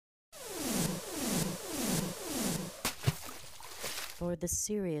for the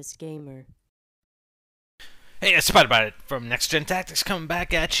serious gamer. Hey, it's Spider from NextGenTactics coming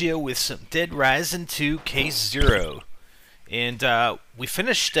back at you with some Dead Rising 2 Case Zero. And we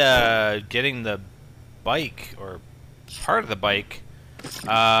finished getting the bike, or part of the bike,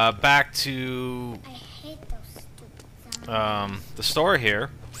 back to the store here.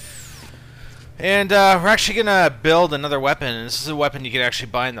 And we're actually going to build another weapon. This is a weapon you can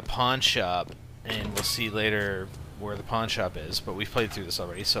actually buy in the pawn shop. And we'll see later where the pawn shop is. But we've played through this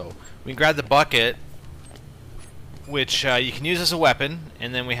already. So we can grab the bucket, which you can use as a weapon.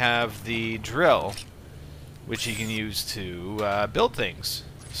 And then we have the drill, which you can use to build things.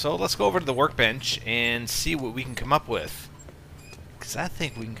 So let's go over to the workbench and see what we can come up with. Because I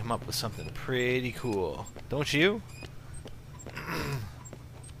think we can come up with something pretty cool. Don't you?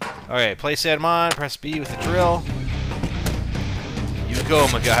 Alright, place item on, press B with the drill. You go,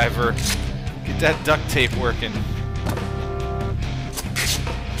 MacGyver. Get that duct tape working.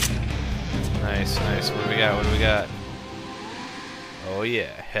 Nice, nice. What do we got? What do we got? Oh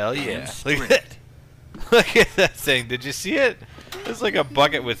yeah, hell yeah. Look at that. Look at that thing. Did you see it? It's like a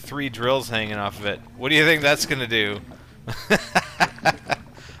bucket with 3 drills hanging off of it. What do you think that's gonna do?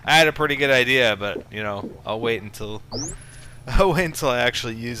 I had a pretty good idea, but you know, I'll wait until I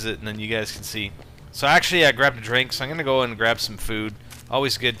actually use it, and then you guys can see. So actually, I grabbed a drink, so I'm gonna go and grab some food.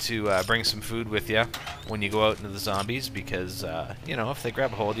 Always good to bring some food with you when you go out into the zombies, because you know, if they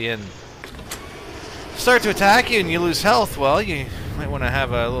grab a hold of you and start to attack you and you lose health, well, you might want to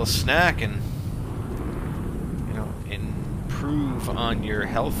have a little snack and, you know, improve on your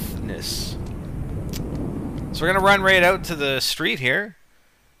healthness. So we're gonna run right out to the street here,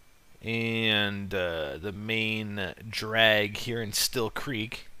 and the main drag here in Still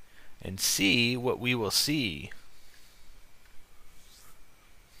Creek, and see what we will see.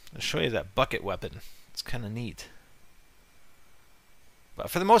 I'll show you that bucket weapon. It's kind of neat. But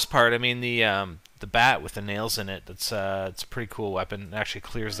for the most part, I mean, the bat with the nails in it, it's a pretty cool weapon. It actually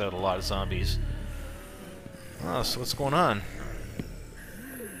clears out a lot of zombies. Oh, so what's going on?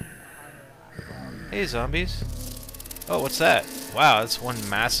 Hey, zombies. Oh, what's that? Wow, that's one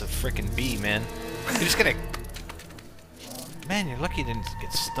massive freaking bee, man. You just gotta... Man, you're lucky you didn't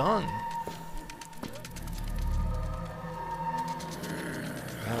get stung.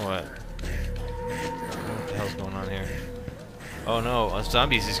 Now what? What the hell's going on here? Oh no, a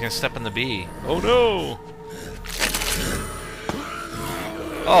zombies, he's gonna step on the bee. Oh no!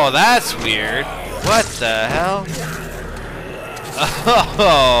 Oh, that's weird. What the hell?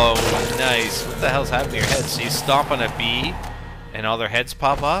 Oh, nice. What the hell's happening to your head? So you stomp on a bee and all their heads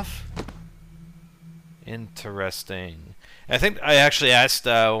pop off? Interesting. I think I actually asked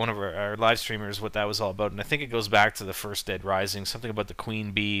one of our live streamers what that was all about, and I think it goes back to the first Dead Rising, something about the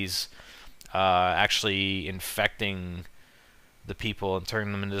queen bees actually infecting the people and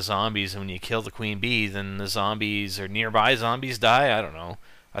turning them into zombies, and when you kill the queen bee, then the zombies or nearby zombies die? I don't know.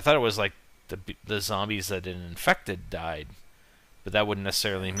 I thought it was like the zombies that it infected died, but that wouldn't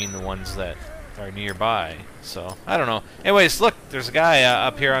necessarily mean the ones that are nearby, so I don't know. Anyways, look, there's a guy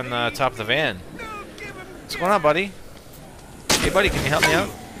up here on the top of the van. What's going on, buddy? Hey, buddy, can you help me out?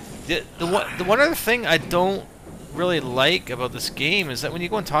 The one other thing I don't really like about this game is that when you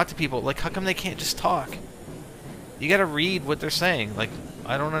go and talk to people, like, how come they can't just talk? You gotta read what they're saying. Like,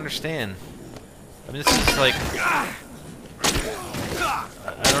 I don't understand. I mean, this is like... I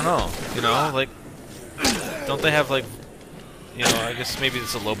don't know. You know, like... Don't they have, like... You know, I guess maybe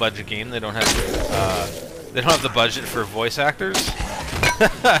it's a low-budget game. They don't have the budget for voice actors.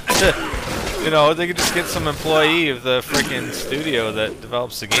 You know, they could just get some employee of the freaking studio that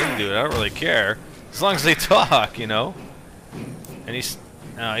develops the game to do it. I don't really care. As long as they talk, you know? And he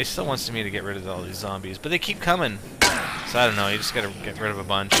still wants me to get rid of all these zombies. But they keep coming. So I don't know, you just gotta get rid of a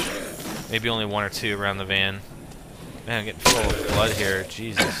bunch. Maybe only 1 or 2 around the van. Man, I'm getting full of blood here.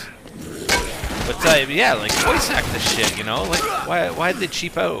 Jesus. But yeah, like, voice act this shit, you know? Like, why did they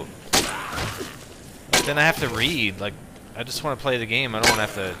cheap out? Then I have to read. Like, I just want to play the game. I don't want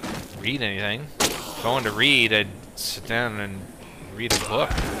to have to read anything. If I wanted to read, I'd sit down and read a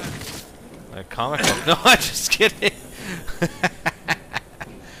book. A comic book. No, I'm just kidding.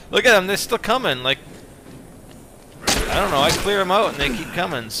 Look at them, they're still coming. Like, I don't know, I clear them out and they keep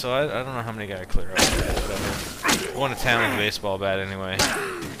coming, so I don't know how many I clear out. Whatever. I want to town with a baseball bat anyway.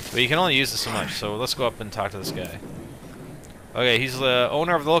 But you can only use this so much, so let's go up and talk to this guy. Okay, he's the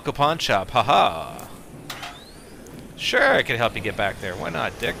owner of the local pawn shop. Haha. Sure, I can help you get back there. Why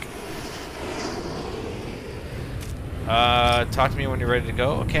not, dick? Talk to me when you're ready to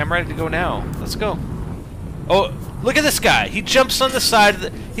go. Okay, I'm ready to go now. Let's go. Oh, look at this guy. He jumps on the side of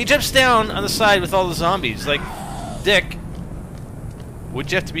the... He jumps down on the side with all the zombies. Like, dick.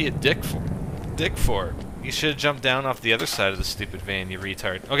 What'd you have to be a dick for? You should have jumped down off the other side of the stupid van, you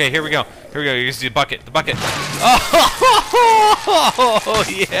retard. Okay, here we go. Here we go. Here's the bucket. The bucket. Oh,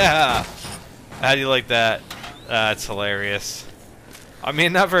 yeah. How do you like that? That's hilarious. I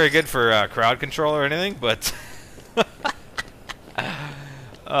mean, not very good for crowd control or anything, but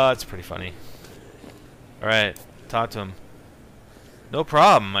it's pretty funny. All right, talk to him. No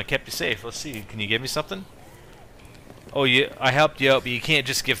problem. I kept you safe. Let's see. Can you give me something? Oh, I helped you out, but you can't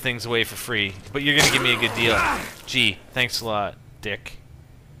just give things away for free. But you're gonna give me a good deal. Gee, thanks a lot, Dick.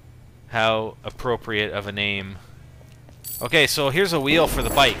 How appropriate of a name. Okay, so here's a wheel for the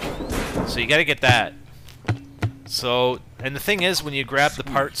bike. So you gotta get that. So, and the thing is, when you grab the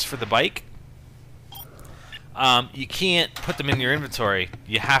parts for the bike, you can't put them in your inventory.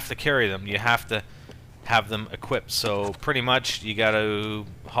 You have to carry them. You have to have them equipped. So pretty much you gotta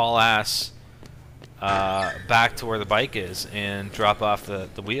haul ass back to where the bike is and drop off the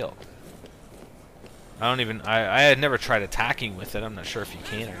wheel. I had never tried attacking with it. I'm not sure if you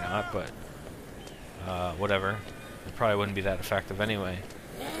can or not, but whatever. It probably wouldn't be that effective anyway.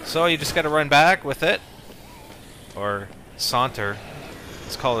 So you just gotta run back with it. Or saunter.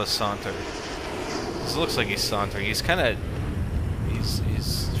 Let's call this saunter. This looks like he's sauntering. He's kind of...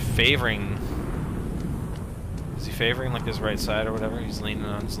 He's favoring... Is he favoring like his right side or whatever? He's leaning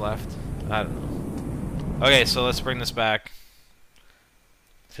on his left? I don't know. Okay, so let's bring this back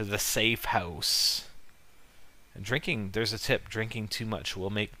to the safe house. And drinking, there's a tip. Drinking too much will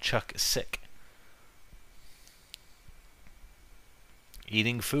make Chuck sick.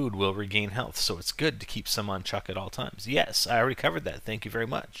 Eating food will regain health, so it's good to keep some on Chuck at all times. Yes, I already covered that. Thank you very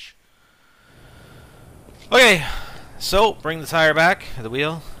much. Okay, so bring the tire back, the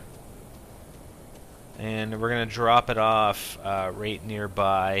wheel. And we're going to drop it off right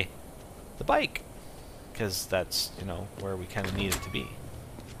nearby the bike. Because that's, you know, where we kind of need it to be.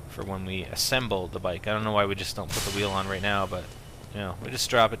 For when we assemble the bike. I don't know why we just don't put the wheel on right now, but, you know, we just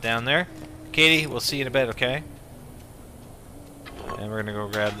drop it down there. Katie, we'll see you in a bit, okay? And we're gonna go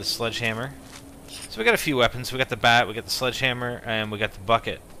grab the sledgehammer. So we got a few weapons. We got the bat, we got the sledgehammer, and we got the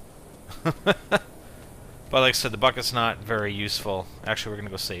bucket. But like I said, the bucket's not very useful. Actually, we're gonna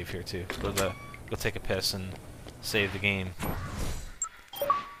go save here too. Go take a piss and save the game.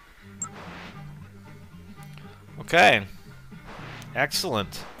 Okay.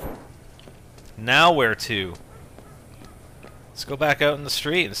 Excellent. Now where to? Let's go back out in the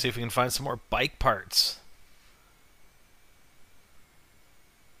street and see if we can find some more bike parts.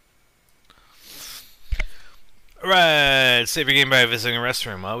 Alright, save your game by visiting a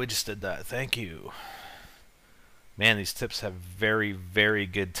restroom. Well, we just did that. Thank you. Man, these tips have very, very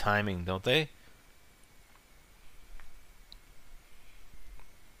good timing, don't they?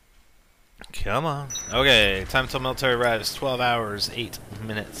 Come on. Okay, time till military arrives. 12 hours, 8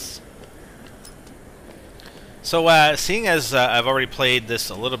 minutes. So, seeing as I've already played this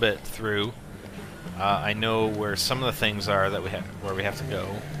a little bit through, I know where some of the things are that where we have to go.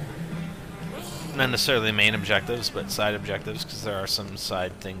 Not necessarily main objectives, but side objectives, because there are some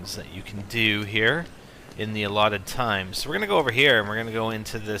side things that you can do here in the allotted time. So we're going to go over here, and we're going to go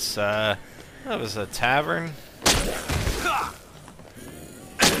into this, that was a tavern.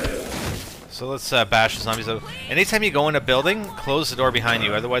 So let's bash the zombies out. Anytime you go in a building, close the door behind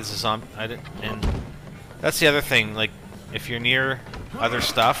you, otherwise the zombie... And that's the other thing, like, if you're near other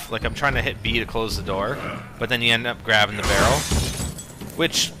stuff, like I'm trying to hit B to close the door, but then you end up grabbing the barrel.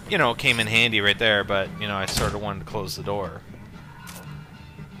 Which, you know, came in handy right there, but, you know, I sort of wanted to close the door.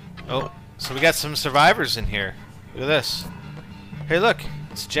 Oh, so we got some survivors in here. Look at this. Hey, look,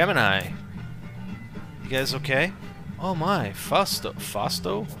 it's Gemini. You guys okay? Oh my,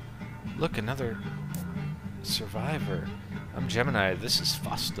 Fausto? Look, another survivor. I'm Gemini, this is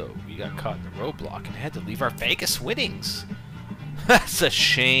Fausto. We got caught in the roadblock and had to leave our Vegas winnings. That's a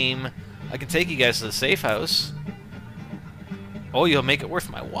shame. I can take you guys to the safe house. Oh, you'll make it worth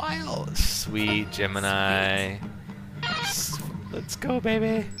my while. Sweet Gemini. Let's go,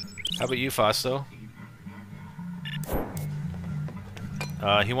 baby. How about you, Fausto?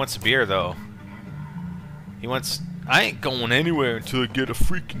 He wants a beer, though. He wants... I ain't going anywhere until I get a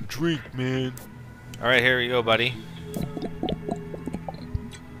freaking drink, man. Alright, here we go, buddy.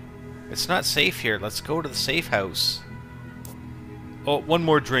 It's not safe here. Let's go to the safe house. Oh, one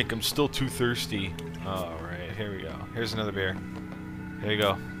more drink. I'm still too thirsty. Alright, here we go. Here's another beer. There you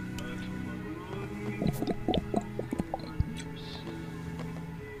go.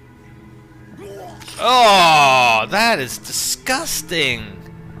 Oh, that is disgusting.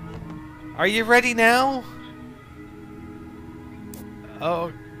 Are you ready now?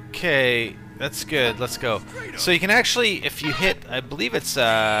 Okay. That's good. Let's go. So you can actually, if you hit, I believe it's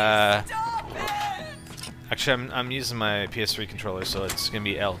actually I'm using my PS3 controller, so it's gonna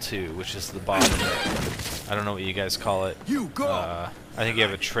be L2, which is the bottom. I don't know what you guys call it. I think you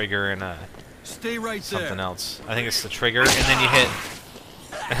have a trigger and a something else. I think it's the trigger, and then you hit.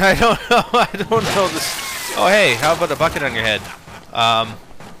 I don't know. I don't know this. Oh hey, how about a bucket on your head? I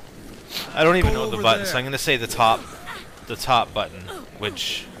don't even know the button, so I'm gonna say the top button,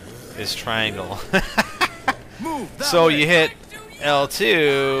 which is triangle. So you hit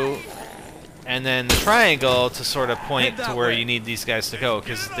L2 and then the triangle to sort of point to where you need these guys to go,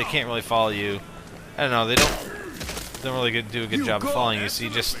 because they can't really follow you. I don't know, they don't really do a good job of following you, so you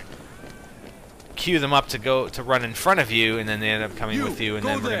just queue them up to run in front of you, and then they end up coming with you, and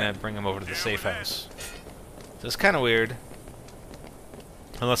then we're gonna bring them over to the safe house. So it's kind of weird,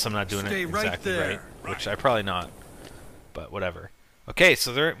 unless I'm not doing it exactly right, which I probably not, but whatever. Okay,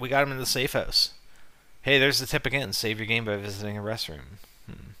 so we got him in the safe house. Hey, there's the tip again. Save your game by visiting a restroom.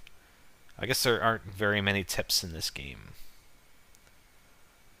 I guess there aren't very many tips in this game.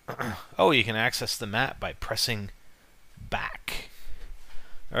 Oh, you can access the map by pressing back.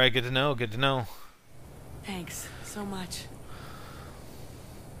 Alright, good to know, good to know. Thanks so much.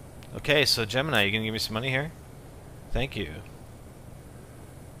 Okay, so Gemini, you gonna give me some money here? Thank you.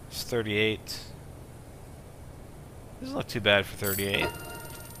 It's 38. Doesn't look too bad for 38.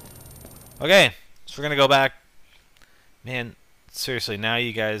 Okay, so we're gonna go back. Man, seriously, now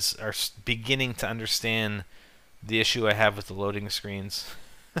you guys are beginning to understand the issue I have with the loading screens.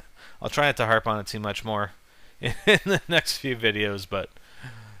 I'll try not to harp on it too much more in the next few videos, but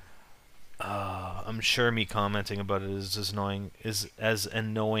I'm sure me commenting about it is as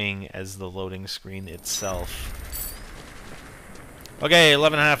annoying as the loading screen itself. Okay,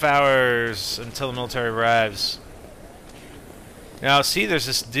 11.5 hours until the military arrives. Now, see, there's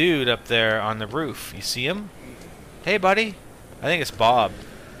this dude up there on the roof. You see him? Hey, buddy. I think it's Bob.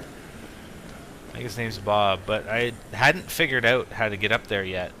 I think his name's Bob, but I hadn't figured out how to get up there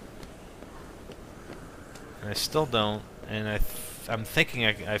yet. And I still don't, and I'm thinking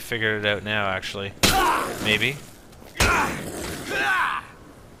I figured it out now, actually. Maybe.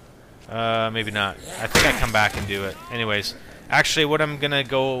 Maybe not. I think I come back and do it. Anyways, actually, what I'm gonna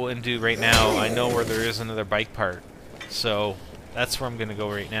go and do right now, I know where there is another bike part, so that's where I'm gonna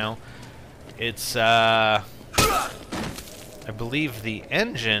go right now. It's I believe the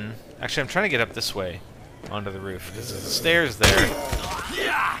engine. Actually, I'm trying to get up this way onto the roof because there's stairs there.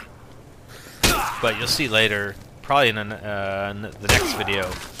 But you'll see later, probably in the next video,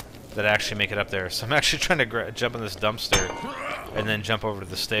 that I actually make it up there. So I'm actually trying to jump in this dumpster and then jump over to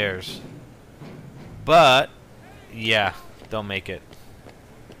the stairs. But yeah, don't make it.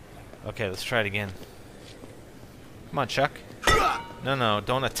 Okay, let's try it again. Come on, Chuck. No,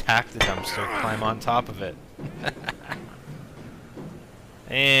 don't attack the dumpster. Climb on top of it.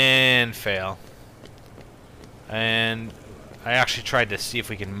 And fail. And I actually tried to see if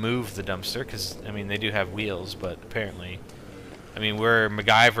we can move the dumpster, because, I mean, they do have wheels, but apparently, I mean, we're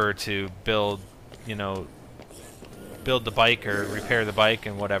MacGyver to build, you know, build the bike or repair the bike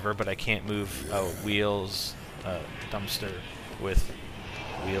and whatever, but I can't move a dumpster with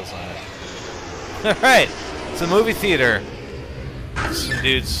wheels on it. Alright, it's a movie theater. Some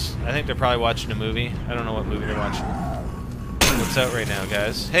dudes, I think they're probably watching a movie. I don't know what movie they're watching. What's out right now,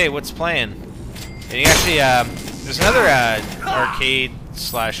 guys? Hey, what's playing? And you actually, there's another arcade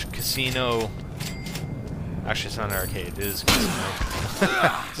slash casino. Actually, it's not an arcade. It is a casino.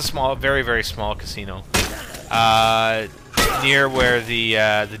 It's a small, very, very small casino. Near where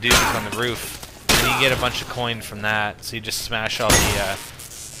the dude is on the roof. And you get a bunch of coin from that. So you just smash all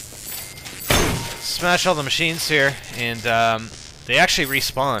the machines here, and they actually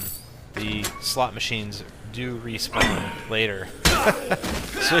respawn. The slot machines do respawn later.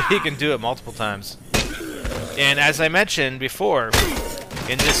 So you can do it multiple times. And as I mentioned before,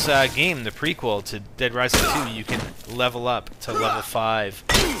 in this game, the prequel to Dead Rising 2, you can level up to level 5,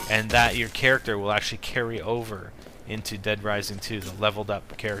 and that your character will actually carry over into Dead Rising 2, the leveled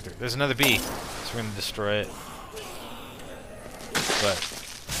up character. There's another bee, so we're going to destroy it.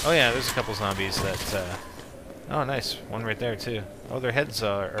 But, oh yeah, there's a couple zombies that, oh nice, one right there too. Oh, their heads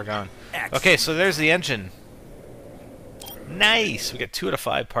are gone. Okay, so there's the engine. Nice! We got 2 out of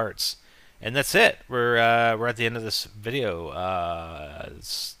 5 parts. And that's it. We're at the end of this video.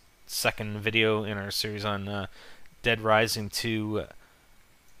 Second video in our series on Dead Rising 2.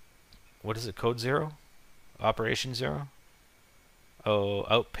 What is it? Code Zero? Operation Zero? Oh,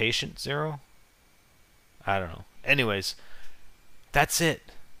 Outpatient Zero? I don't know. Anyways, that's it.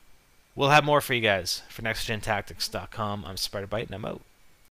 We'll have more for you guys. For NextGenTactics.com, I'm SpiderBite, and I'm out.